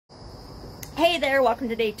Hey there, welcome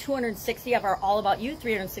to day 260 of our All About You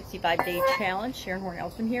 365-day challenge. Sharon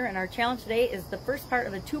Horne-Ellstrom here, and our challenge today is the first part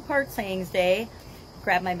of a two-part sayings day.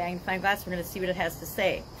 Grab my magnifying glass, we're going to see what it has to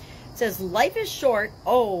say. It says, life is short,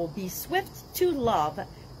 oh, be swift to love,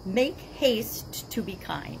 make haste to be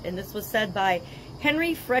kind. And this was said by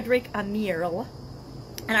Henry Frederick Amiel.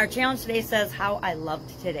 And our challenge today says, how I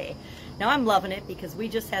loved today. Now I'm loving it because we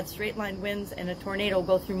just had straight line winds and a tornado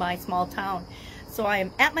go through my small town. So I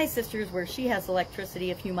am at my sister's where she has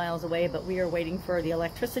electricity a few miles away, but we are waiting for the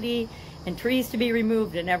electricity and trees to be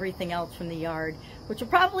removed and everything else from the yard, which will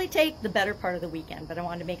probably take the better part of the weekend. But I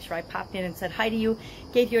wanted to make sure I popped in and said hi to you,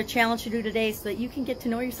 gave you a challenge to do today so that you can get to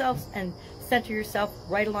know yourselves and center yourself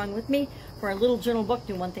right along with me for a little journal book,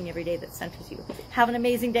 do one thing every day that centers you. Have an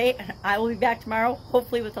amazing day, and I will be back tomorrow,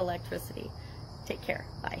 hopefully with electricity. Take care.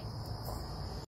 Bye.